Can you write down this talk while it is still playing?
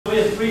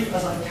brief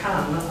as I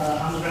can,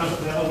 on the grounds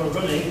that we are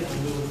overrunning.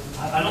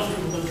 I don't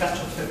think we're going to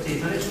catch up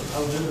 15 minutes, but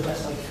I'll do the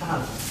best I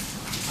can.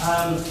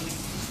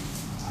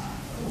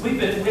 We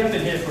have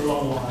been here for a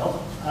long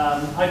while.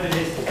 I've been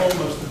here for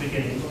almost the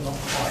beginning, but not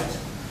quite.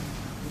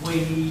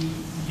 We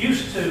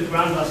used to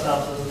brand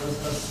ourselves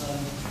as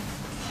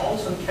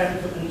Halton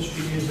Chemical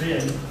Industry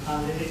Museum,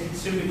 and it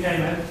soon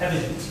became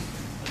evident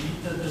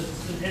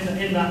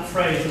in that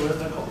phrase there were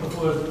a couple of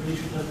words that we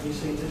should never be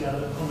seen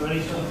together under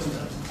any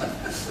circumstances.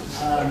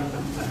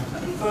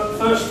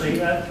 Firstly,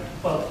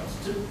 well,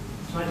 to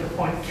make a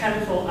point,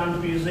 chemical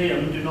and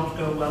museum do not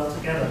go well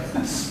together.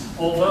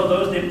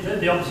 Although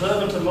the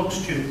observant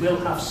amongst you will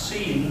have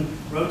seen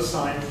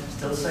roadside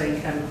still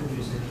saying chemical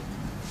museum,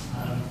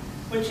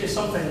 which is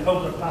something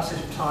over the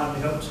passage of time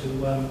we hope to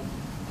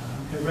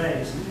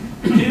erase.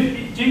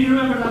 Do you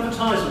remember an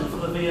advertisement for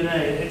the V&A?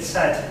 It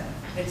said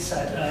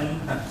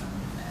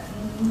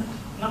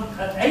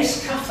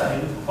Ace Cafe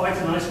with quite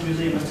a nice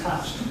museum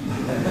attached.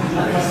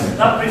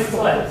 That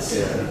reflects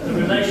the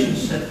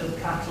relationship that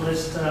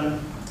Catalyst,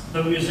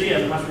 the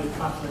museum has with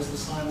Catalyst, the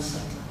Science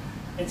Centre.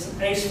 It's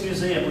an Ace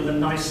museum with a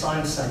nice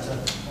science centre,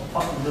 or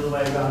possibly the other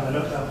way around, I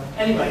don't know.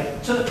 Anyway,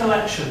 to the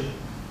collection.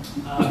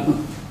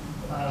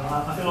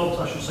 I feel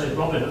almost I should say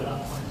Robin at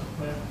that point.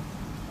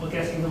 We're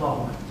getting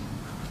along.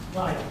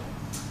 Right.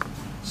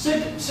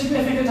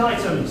 Significant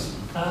items.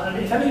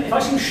 And if I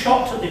seem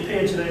shocked at the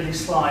appearance of any of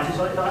these slides, it's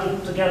like I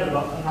put together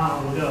about an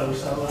hour ago,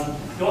 so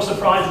your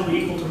surprise will be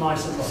equal to my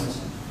surprise.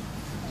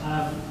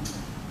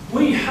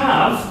 We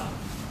have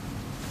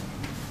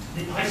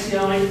the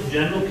ICI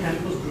General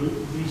Chemicals Group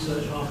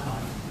Research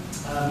Archive.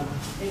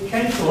 It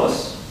came to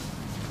us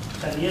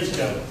 10 years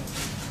ago.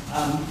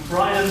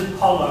 Brian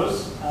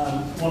Hollows,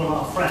 one of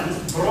our friends,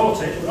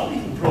 brought it, well not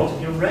even brought it,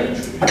 he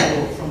arranged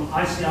it from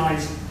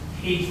ICI's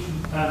Heath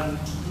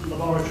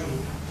laboratory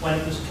when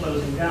it was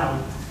closing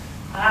down.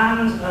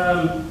 And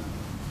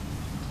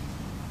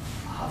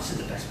this is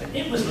the best bit.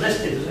 It was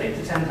listed as 8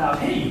 to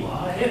 10,000. Here you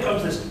are. Here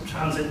comes this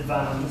transit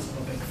van. It's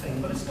not a big thing,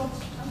 but it's got.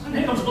 And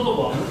here comes another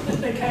one.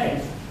 They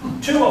came.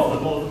 2 of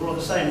them, or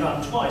the same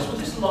van twice, with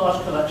this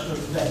large collection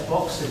of dead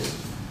boxes.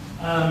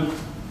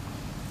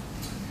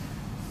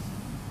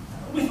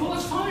 We thought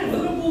that's fine.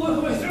 We'll work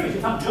our way through it.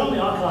 In fact, John, the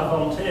archive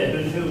volunteer,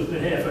 who's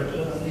been here for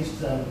at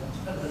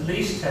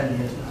least 10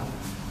 years now.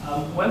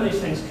 When these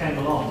things came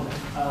along,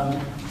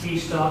 he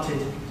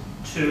started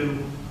to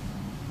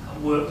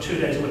work 2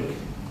 days a week.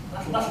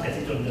 That'll get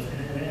it done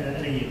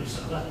in a year or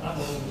so. That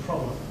wasn't the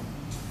problem.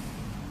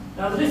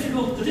 Now the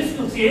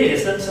difficulty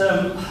is that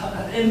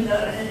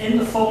in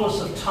the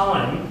fullness of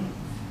time,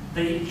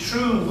 the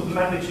true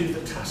magnitude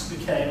of the task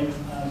became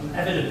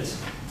evident.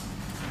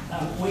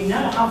 We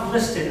now have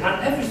listed,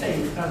 and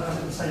everything, as I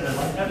was saying,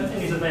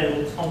 everything is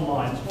available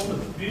online. It's one of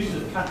the beauties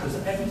of Catalyst,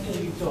 that everything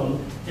you've done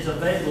is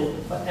available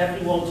for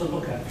everyone to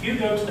look at. If you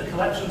go to the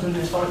collections and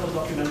historical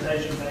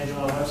documentation page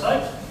on our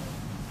website,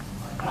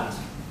 like that,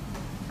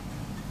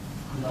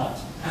 and that,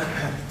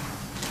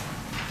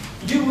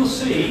 you will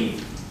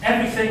see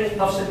everything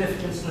of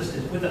significance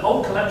listed, with the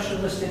whole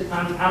collection listed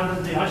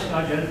and the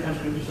ICI General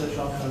Chemistry Research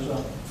Archive as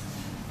well.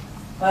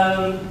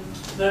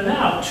 There are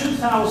now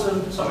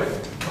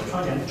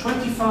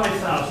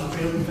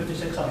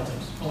 25,356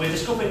 items. And we're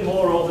discovering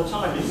more all the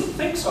time. You wouldn't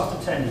think so after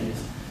 10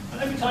 years.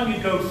 But every time you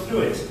go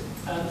through it,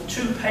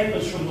 2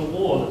 papers from the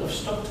war that have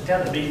stuck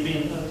together,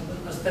 being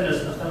as thin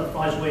as a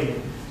fly's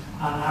wing,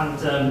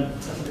 and a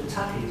little bit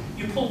tacky,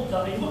 you pull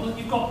that,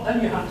 then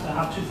you have to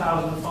have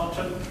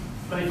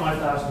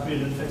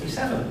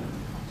 25,357,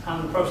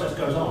 and the process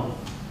goes on.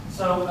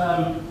 So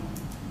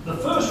the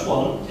first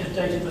one is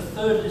dated the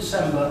 3rd of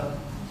December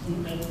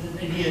in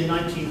the year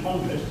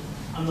 1900,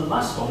 and the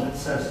last one, it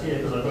says here,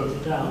 because I wrote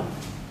it down,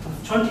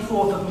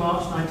 24th of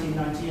March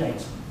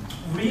 1998.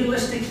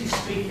 Realistically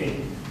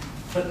speaking,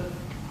 the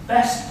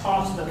best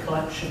parts of the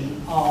collection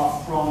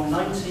are from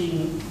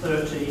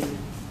 1930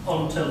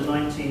 until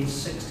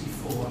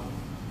 1964.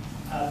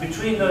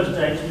 Between those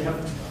dates, we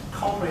have a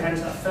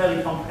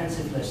fairly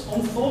comprehensive list.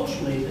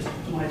 Unfortunately, this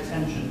put to my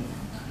attention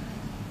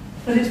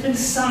that it's been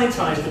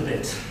sanitized a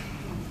bit.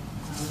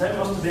 And there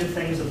must have been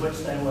things of which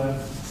they were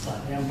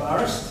slightly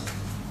embarrassed.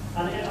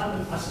 And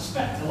I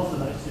suspect a lot of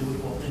that to do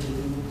with what they did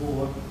in the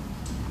war.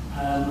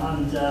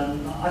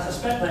 I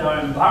suspect they are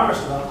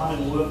embarrassed about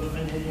having worked on the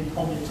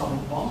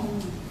atomic bomb.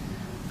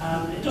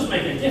 It doesn't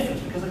make any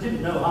difference because they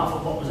didn't know half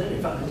of what was in it.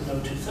 In fact, they didn't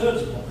know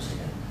 2/3 of what was in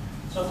it.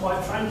 So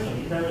quite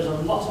frankly, there is a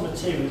lot of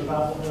material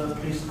about what the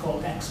police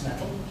call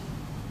X-metal.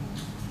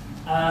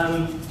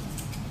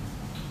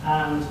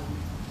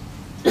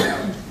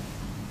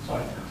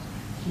 Sorry,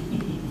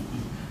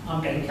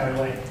 I'm getting carried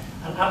away.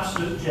 An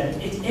absolute gem.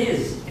 It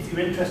is, if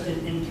you're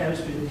interested in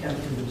chemistry and the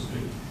chemical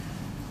industry.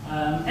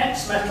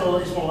 X-metal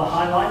is one of the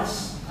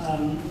highlights,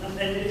 and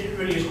it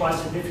really is quite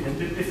significant.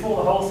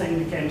 Before the whole thing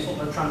became sort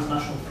of a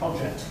transnational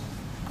project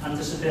and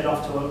disappeared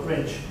off to Oak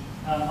Ridge,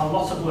 a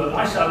lot of work.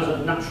 ICI was a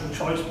natural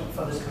choice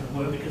for this kind of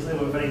work because they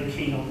were very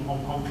keen on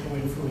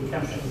chlorine fluid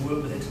chemistry and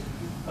worked with it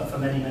for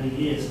many, many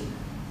years.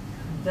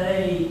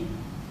 They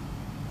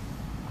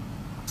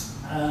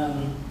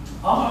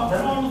There are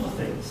other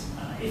things.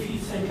 If you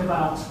think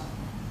about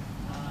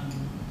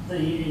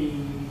the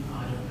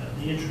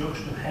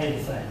introduction of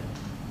halothane,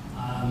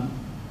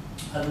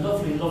 a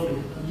lovely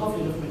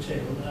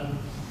material.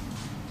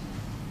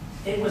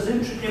 It was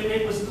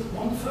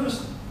one of the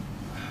first.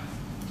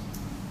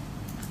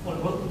 Well,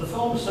 the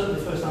film was certainly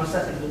the first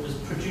anesthetic that was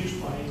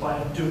produced by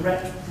a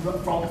direct,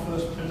 from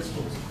first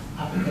principles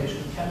application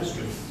of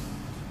chemistry.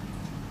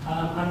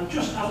 And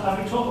just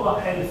as we talk about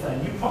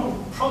halothane, you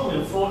probably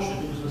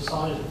unfortunately, because of the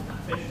size of that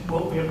fish,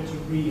 won't be able to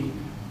read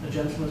the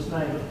gentleman's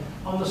name. But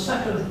on the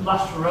second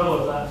last row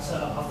of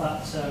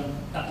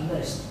that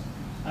list,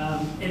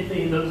 it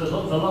being the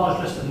large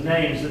list of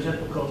names, the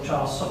gentleman called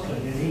Charles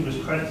Suckling, and he was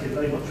credited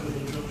very much with the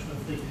introduction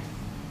of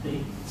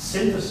the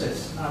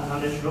synthesis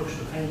and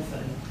introduction of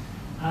halothane.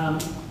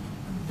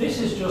 This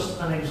is just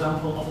an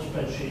example of a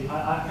spreadsheet.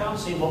 I can't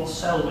see what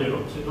cell we're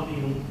up to, not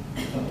even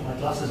put my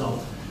glasses on.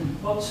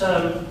 But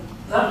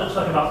that looks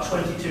like about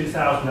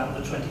 22,000 out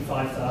of the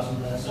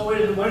 25,000 there. So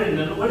we're in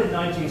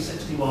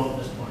 1961 at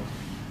this point.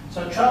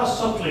 So Charles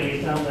Suckling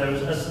is down there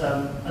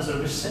as a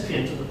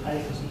recipient of the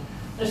papers. And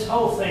this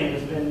whole thing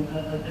has been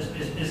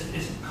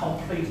is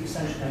complete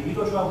essentially. Now you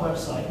go to our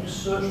website, you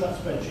search that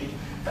spreadsheet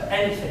for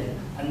anything,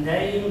 a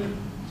name,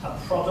 a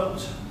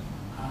product,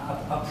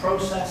 a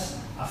process,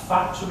 a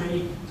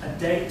factory, a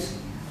date.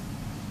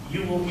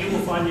 You will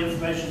find the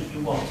information that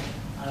you want.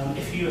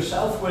 If you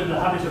yourself were in the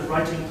habit of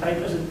writing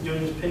papers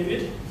during this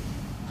period,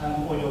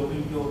 or your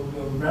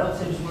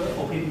relatives were,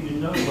 or people you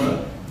know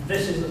were,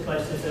 this is the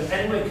place. If they're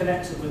anywhere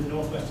connected with the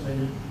northwest of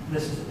England,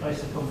 this is the place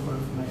to come for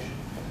information.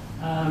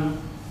 And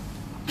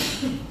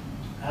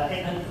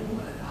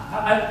I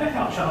pick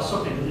out Charles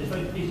Suckling because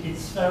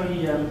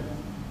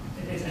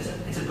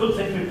it's a good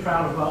thing to be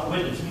proud of about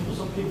Widnes.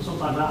 People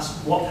sometimes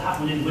ask what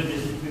happened in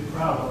Widnes to be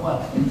proud of. Well,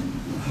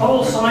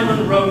 Paul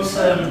Simon wrote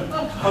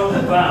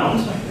Homebound.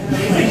 He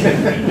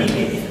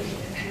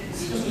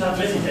doesn't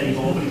admit it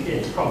anymore, but he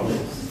did, probably,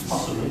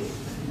 possibly.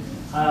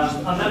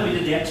 And then we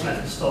did the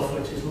X-Method stuff,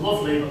 which is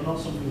lovely, but not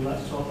something we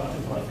like to talk about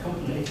in polite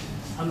company.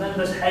 And then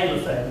there's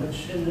halothane,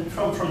 which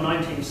from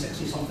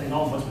 1960-something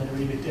onwards made a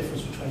really big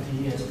difference for 20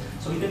 years.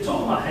 So we've been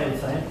talking about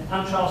halothane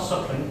and Charles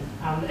Suckling,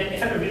 and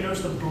if everybody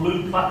noticed the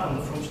blue plaque on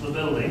the front of the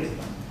building,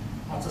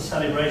 that's a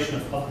celebration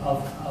of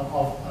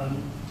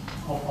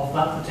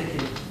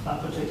that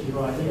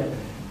particular idea.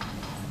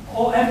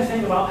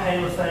 Everything about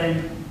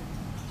halothane,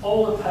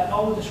 all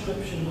the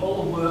description,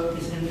 all the work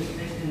is in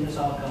this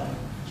archive.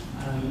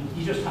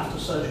 You just have to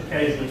search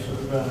occasionally for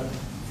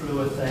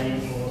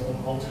fluorothane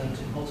or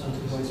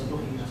alternative ways of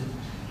looking at it.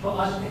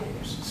 But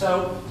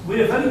so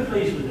we are very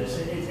pleased with this.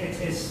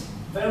 It is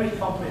very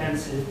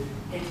comprehensive.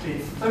 It's been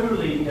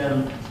thoroughly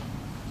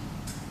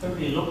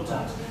looked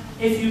at.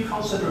 If you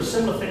consider a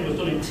similar thing was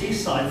done in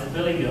Teesside for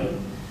Billingham,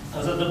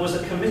 there was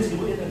a committee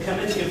of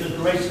the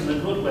great and the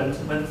good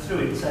went through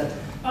it and said,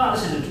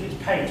 this is interesting,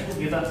 it's paint, we'll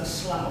give that to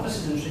Slough, this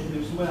is interesting,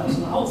 we'll do somewhere else.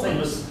 And the whole thing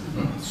was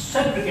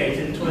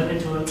segregated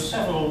into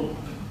several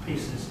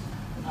pieces.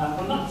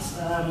 And that's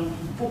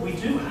what we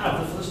do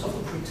have for the stuff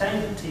that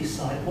pertains to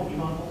Teesside,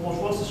 what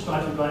was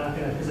described by an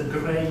academic as a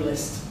grey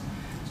list.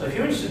 So if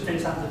you're interested in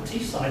things happening at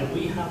Teesside,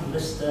 we have a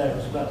list there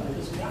as well,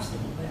 because we asked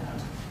them what they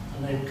had.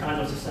 And they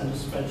kind of send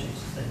us spreadsheets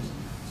of things.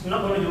 So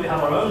not only do we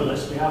have our own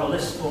list, we have a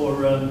list for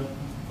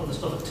the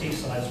stuff at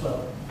Teesside as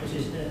well, which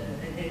is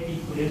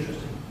equally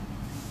interesting.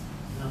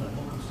 Now then,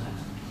 what comes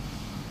next?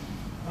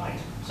 Right,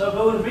 so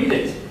go and read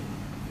it.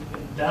 You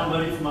can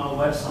download it from our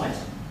website,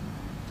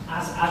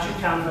 as you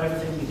can for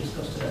everything we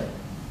discussed today.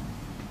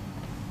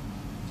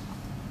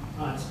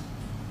 Right,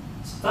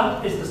 so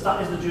that is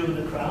the jewel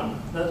in the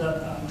crown.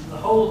 The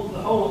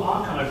whole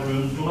archive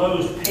room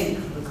glows pink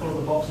from the colour of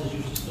the boxes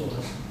used to store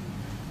this.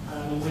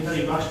 We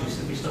very rashly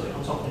simply stuck it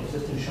on top of the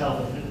existing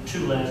shelving,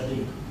 2 layers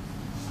deep.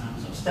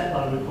 So step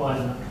ladder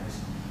required in that case.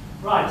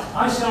 Right,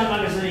 ICI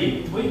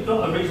magazine. We've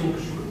got a reasonable.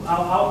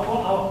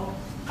 Our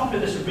copy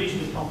of this is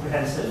reasonably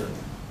comprehensive.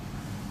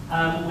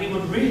 We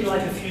would really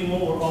like a few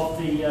more of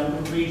the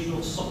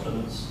regional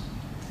supplements.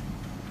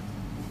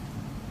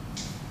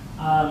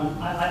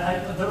 I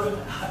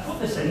put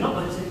this in, not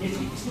that it's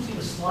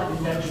even slightly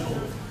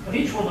legible, but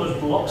each one of those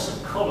blocks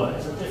of colour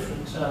is a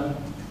different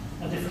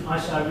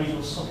ICI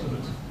regional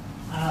supplement.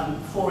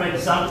 For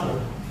example,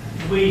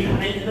 in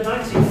the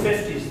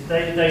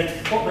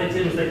 1950s, what they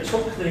did was they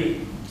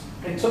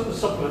took the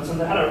supplements and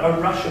they had a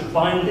rash of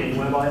binding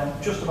whereby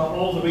just about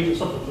all the regional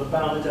supplements were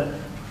bound into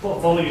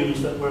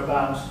volumes that were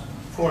about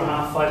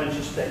 4.5, 5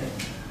 inches thick.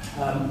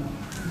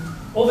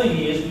 Other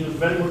years we would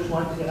very much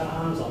like to get our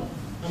hands on.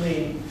 I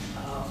mean,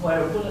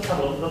 let's have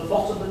a look.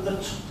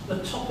 The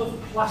top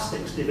of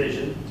plastics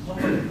division,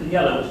 the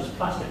yellow, which is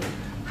plastic,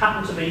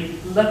 happened to be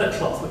leather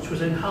cloth, which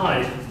was in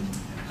hide.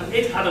 And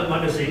it had a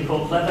magazine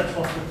called Leather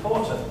Cloth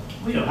Reporter.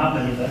 We don't have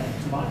many there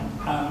to buy.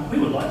 We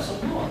would like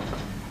some more.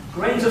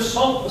 Grains of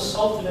salt was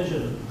salt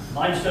division.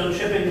 Limestone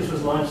chippings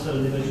was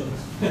limestone division.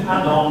 And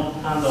on,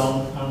 and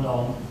on, and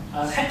on.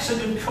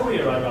 Hexagon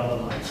Courier I rather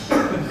liked,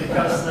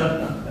 because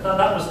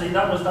that was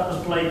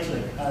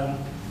Blakely.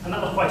 And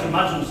that was quite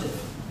imaginative.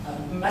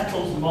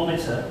 metals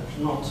monitor,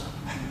 not.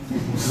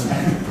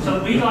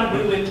 So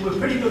we're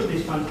pretty good at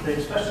these kinds of things,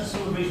 especially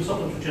some of the regional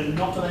supplements which are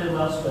not available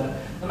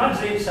elsewhere. The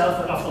magazine itself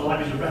went off the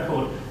Libraries of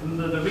Record, and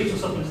the regional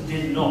supplements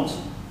did not.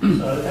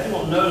 So if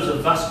anyone knows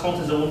of vast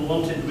quantities of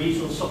unwanted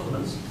regional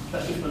supplements,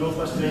 especially from the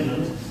northwest of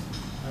England,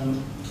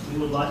 we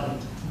would like them.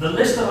 The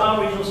list of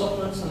our regional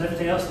supplements and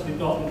everything else that we've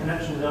got in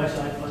connection with the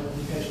eyesight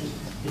publications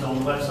is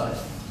on the website.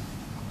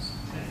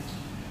 Okay.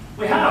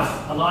 We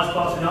have a large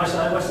part of the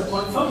Eyesight Western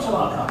Point photo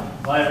archive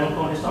via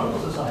Runcorn Historical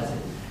Society.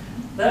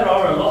 There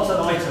are a lot of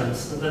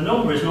items. The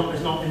number is not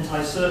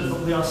entirely certain,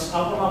 but one of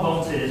our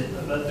volunteers,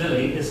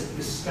 Billy, is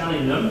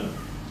scanning them.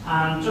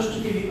 And just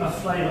to give you a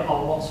flavour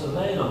of what's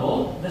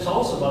available, this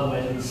also, by the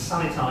way, has been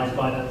sanitised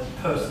by the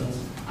persons,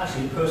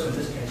 actually the person in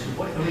this case,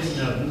 who is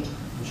known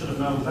and should have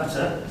known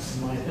better,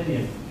 in my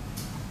opinion.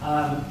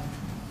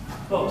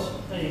 But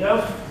there you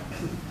go.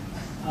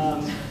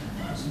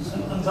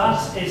 And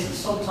that is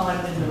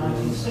sometime in the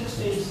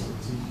 1960s.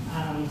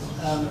 And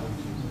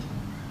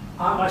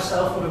I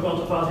myself would have gone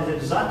to parties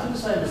exactly the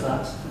same as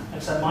that,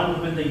 except mine would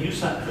have been the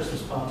USAC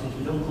Christmas parties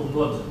with Uncle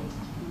Bud.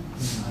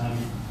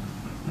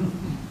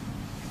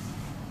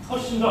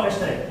 Hutchinson Dock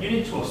Estate,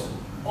 unique to us.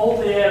 All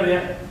the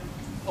area,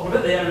 or a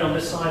bit of the area on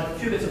this side, a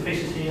few bits and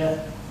pieces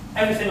here,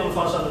 everything on the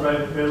far side of the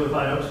railway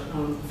viaduct,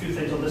 and a few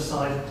things on this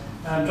side.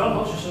 John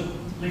Hutchinson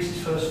leased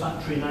his first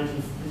factory in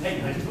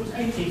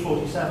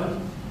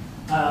 1847.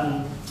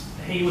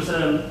 He was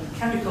a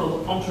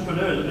chemical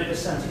entrepreneur that made a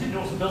sense. He didn't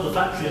want to build a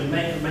factory and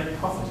make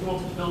profit. He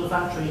wanted to build a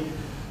factory,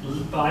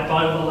 buy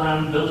all the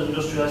land, build an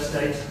industrial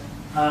estate.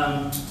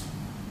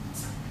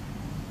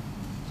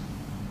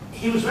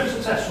 He was very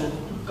successful,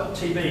 got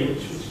TB,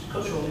 which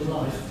cut short his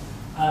life.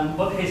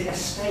 But his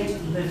estate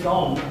lived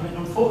on. I mean,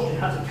 unfortunately,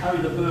 he had to carry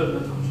the burden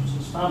of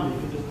Hutchinson's family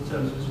because of the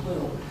terms of his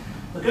will.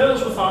 The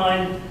girls were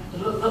fine. The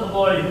little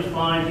boy who was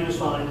blind, he was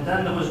fine. And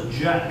then there was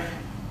Jack,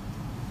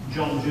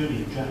 John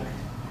Jr., Jack.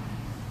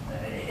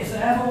 If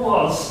there ever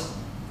was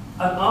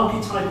an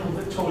archetypal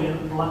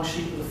Victorian black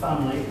sheep of the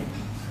family,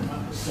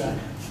 that was Jack.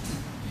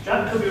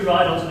 Jack could be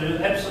relied on to do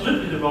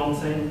absolutely the wrong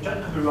thing.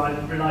 Jack could be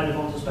relied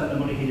upon to spend the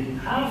money he didn't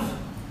have,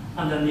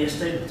 and then the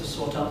estate had to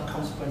sort out the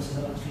consequences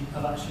of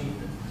actually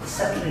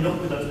settling up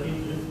with those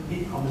people who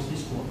he promised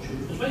his fortune.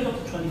 Because when he got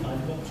to 25,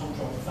 he got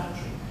control of the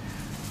factory.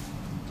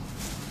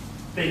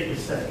 Big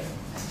mistake.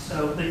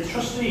 So the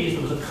trustees,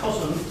 there was a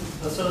cousin,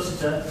 the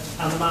solicitor,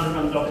 and the man who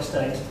ran the Dock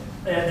Estate.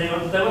 They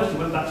actually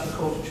went back to the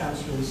Court of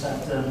Chancery and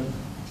said,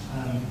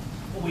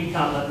 we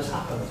can't let this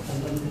happen.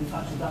 And in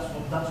fact,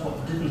 that's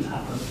what didn't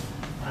happen.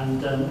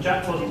 And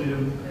Jack thought he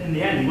would, in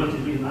the end, he went to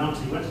Green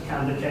Mountain, he went to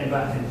Canada, came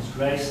back in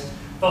disgrace.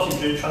 Thought he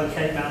would try the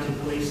Cape Mountain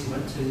Police, he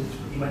went to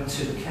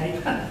the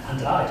Cape and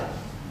died.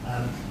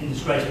 In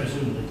disgrace,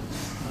 presumably.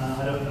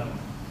 I don't know.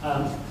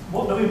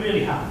 What do we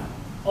really have?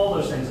 All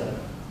those things there.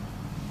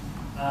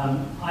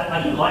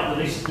 I do like the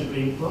leases and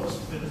green books,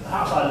 because the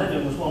house I live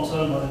in was once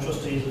owned by the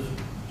trustees of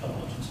John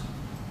Hutchinson.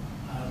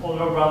 Or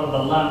rather, the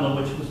land on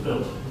which it was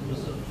built was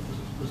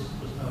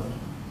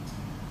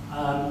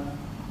owned.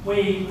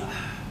 We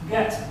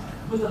get,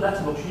 with the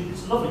letterbooks,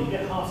 it's lovely, you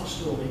get half the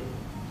story.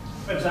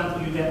 For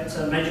example, you get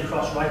Major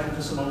Cross writing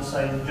to someone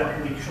saying,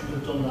 Jack, we shouldn't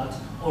have done that.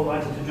 Or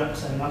writing to Jack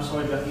saying, I'm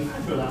sorry, Jack, you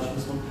had your allowance for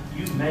this one,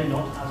 you may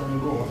not have any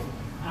more.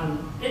 And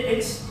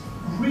it's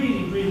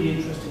really, really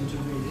interesting to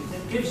read.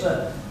 It gives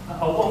a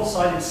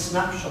one-sided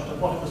snapshot of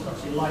what it was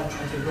actually like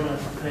trying to run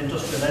an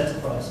industrial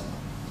enterprise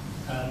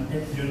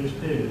during this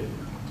period.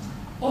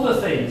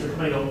 Other things are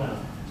coming up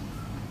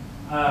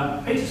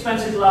now. Peter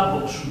Spence's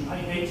lab books from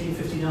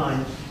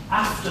 1859,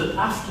 after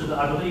the,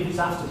 I believe it's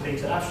after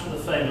Peter, after the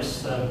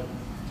famous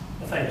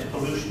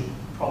pollution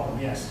problem,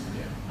 yes.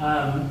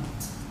 Yeah.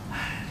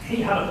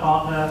 He had a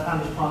partner,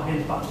 and his partner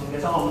didn't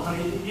get on. I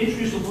mean, he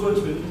introduced a word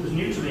to me that was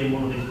new to me in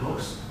one of these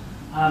books.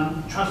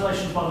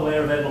 Translations, by the way,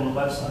 are available on the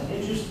website. He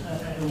introduced a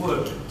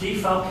word,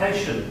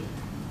 defalcation.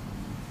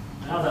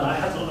 Now then, I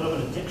had to look up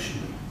in a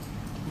dictionary.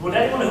 Would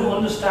anyone who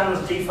understands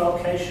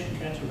defalcation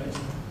care to raise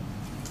it?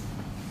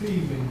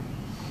 Thieving.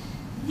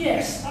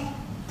 Yes, that's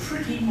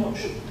pretty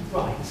much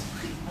right.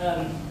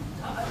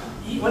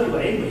 He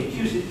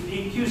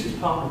accused his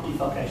partner of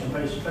defalcation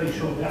very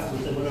shortly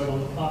afterwards. They were no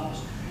longer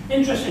partners.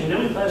 Interestingly, the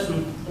only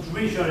person that's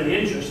really showing any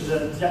interest is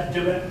a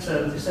direct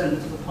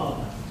descendant of the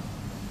partner,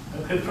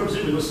 who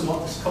presumably was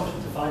somewhat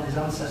discomforted to find his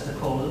ancestor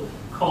called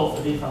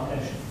for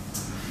defalcation.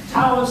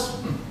 Towers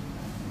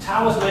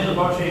made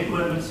laboratory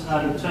equipment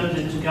and turned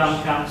into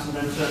gun camps and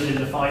then turned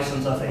into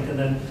Fisons, I think,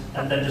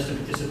 and then just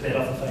disappeared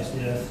off the face of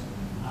the earth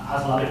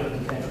as lab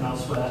equipment came from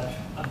elsewhere.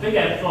 A big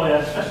employer,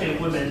 especially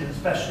of women,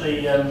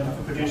 especially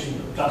for producing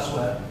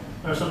glassware.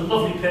 There are some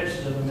lovely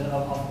pictures of them. I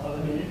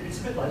mean, it's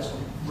a bit like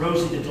some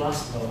Rosie the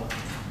glass blower.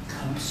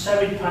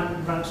 Serried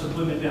ranks of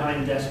women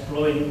behind desks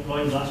blowing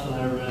glass to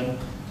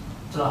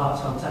their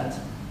heart's content.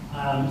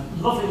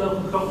 Lovely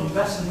local company,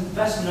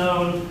 best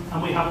known,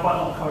 and we have quite a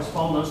lot of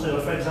correspondence. They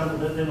were, for example,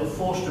 they were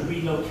forced to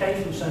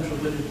relocate from central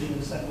Withers during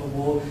the Second World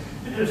War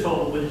because they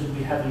thought that Withers would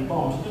be heavily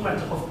bombed. So they went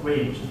to Huff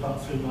Green, which is about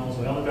 3 miles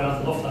away, on the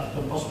grounds that Luftwaffe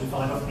could possibly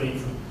find Huff Green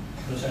from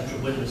the central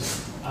of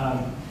Widnes.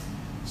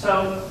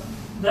 So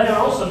they are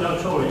also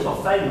notorious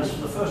or famous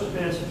for the first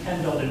appearance of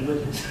Ken Dodd in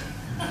Widnes.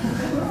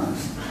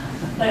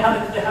 they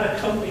had a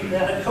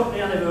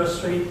company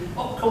anniversary,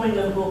 upcoming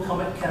Liverpool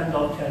comic Ken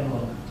Dodd came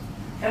along.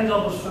 Ken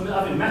Dodd was familiar,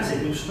 having met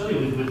him, he was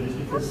familiar with Widnes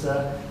because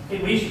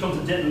we used to come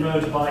to Ditton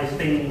Road to buy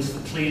things for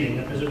cleaning,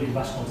 and presumably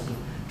vast quantities of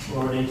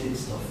fluoridated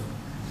stuff.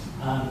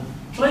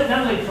 Clayton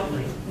Adelaide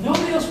Company,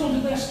 nobody else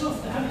wanted their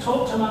stuff. They had to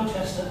talk to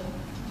Manchester,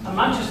 and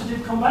Manchester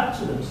did come back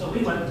to them, so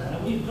we went there.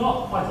 We've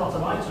got quite a lot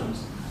of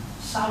items.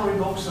 Salary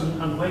books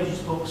and wages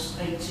books,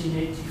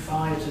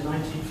 1885 to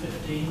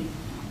 1915.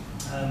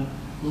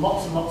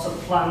 Lots and lots of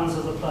plans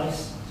of the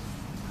place.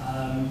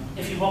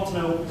 If you want to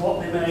know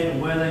what they made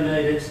and where they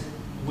made it,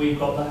 we've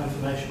got that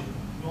information.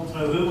 If you want to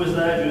know who was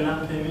there during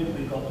that period,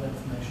 we've got that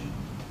information.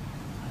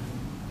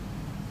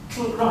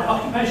 Right,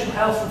 occupational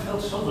health and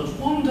filter substance.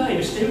 One day,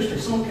 mysteriously,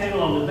 someone came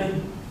along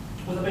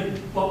with a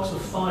big box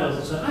of files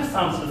and said, I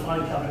found the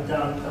file cabinet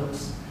down in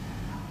Pilts.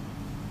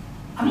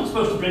 I'm not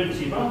supposed to bring it to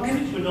you, but I'll give it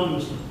to you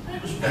anonymously. And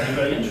it was very,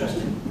 very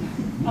interesting.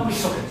 And we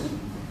took it.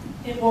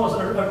 It was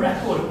a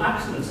record of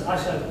accidents at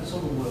Iceland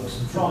Southern Works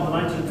from the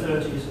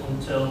 1930s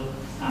until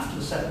after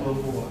the Second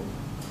World War.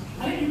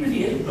 And it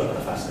really is rather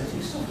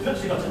fascinating stuff. We've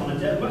actually got it on a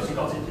we've actually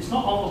got it. It's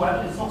not on the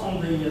web. It's not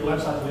on the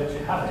website that we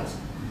actually have it,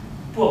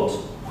 but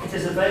it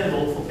is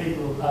available for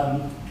people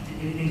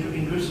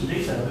in gruesome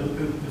detail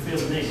who feel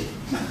the need.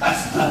 I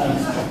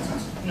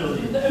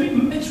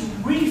mean, it's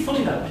really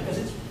funny though because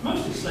it's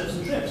mostly slips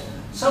and trips.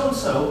 So and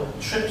so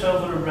tripped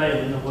over a rail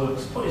in the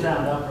works, put his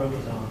hand out, broke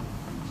his arm.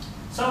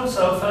 So and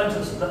so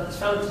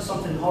fell into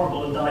something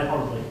horrible and died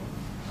horribly.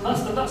 And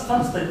that's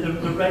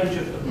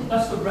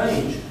the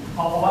range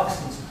of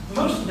accidents.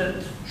 Most of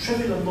it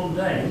trivial and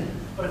mundane,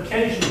 but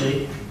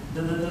occasionally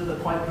they're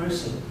quite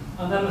gruesome.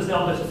 And then there's the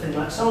odd little thing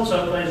like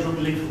so-and-so plays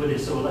rugby league for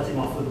Widnes, so we'll let him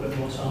off with a bit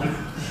more time.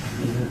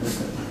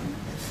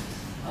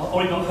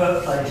 Or he got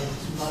hurt playing,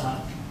 something like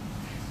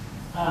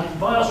that.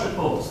 BIOS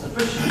reports. The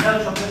British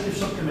Intelligence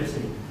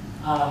Subcommittee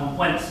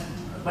went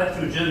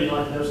through Germany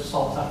like those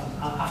assaults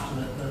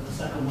after the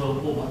Second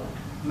World War,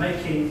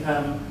 making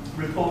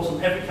reports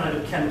on every kind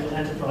of chemical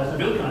enterprise,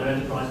 every other kind of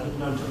enterprise that's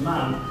known to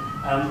man.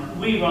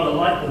 We rather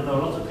like them, though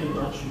a lot of people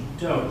actually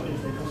don't,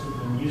 because they consider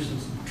them a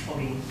nuisance and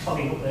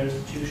clogging up their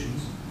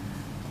institutions.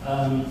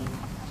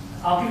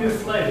 I'll give you a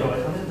flavour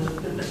of it.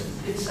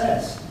 It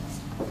says,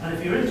 and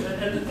if you're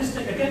interested, and this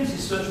again is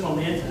searchable on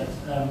the internet,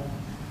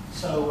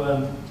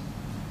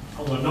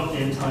 although not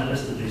the entire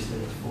list of these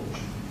things,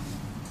 fortunately.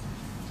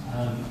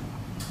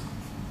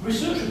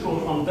 Research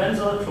report on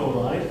benzyl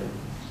chloride,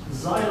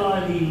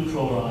 xylylene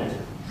chloride,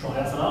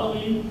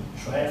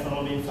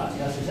 triethanolamine, fatty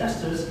acid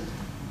esters,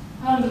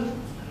 and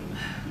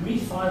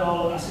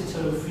methyl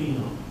acetophenol.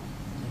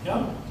 There you go.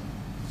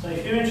 So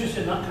if you're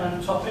interested in that kind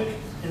of topic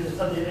in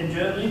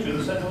Germany during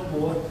the Second World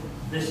War,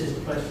 this is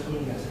the place to come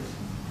and get it.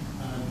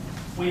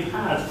 We've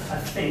had, I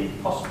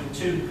think, possibly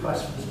 2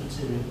 requests for this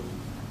material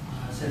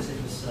since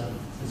it was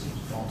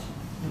got.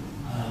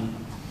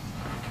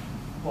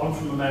 One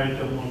from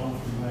America and one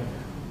from America.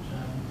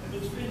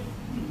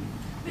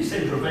 These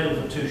things were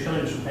available for 2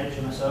 shillings from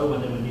HMSO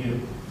when they were new.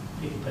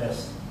 People pay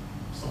us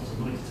lots of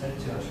money to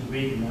actually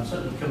read them now.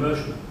 Certainly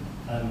commercial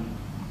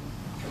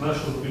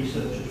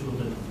researchers will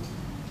do.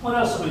 What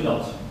else have we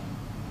got?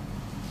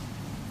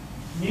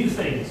 New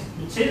things.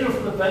 Material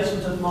from the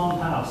basement of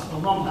Mond House.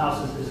 Well, Mond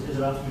House is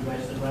about to be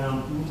raised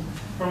around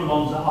from the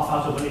Monds off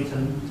out of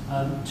Wellington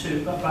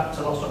back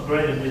to Lostock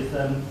Graded with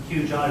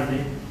huge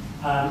irony.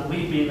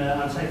 We've been there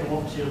and taken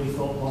what material we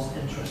thought was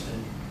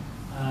interesting.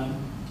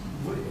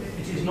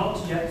 It is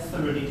not yet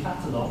thoroughly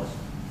catalogued.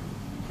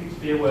 Please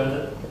be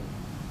aware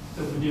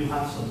that we do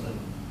have something.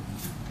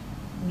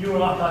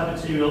 Neural archive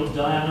material.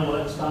 Diana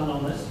will expand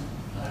on this.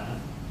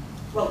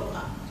 Well,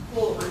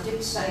 Paul, I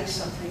did say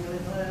something a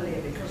little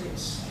earlier because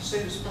it's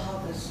Sue's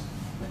father's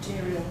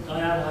material.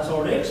 Diana has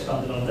already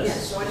expanded on this.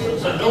 Yes, so I did.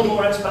 So no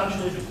more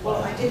expansion is required.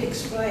 Well, I did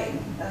explain.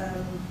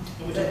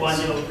 We just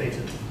wind it up,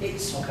 Peter.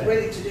 It's okay.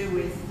 really to do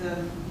with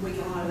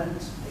Wigan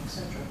Island,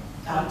 etc.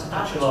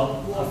 Actually,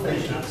 I'll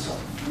finish that.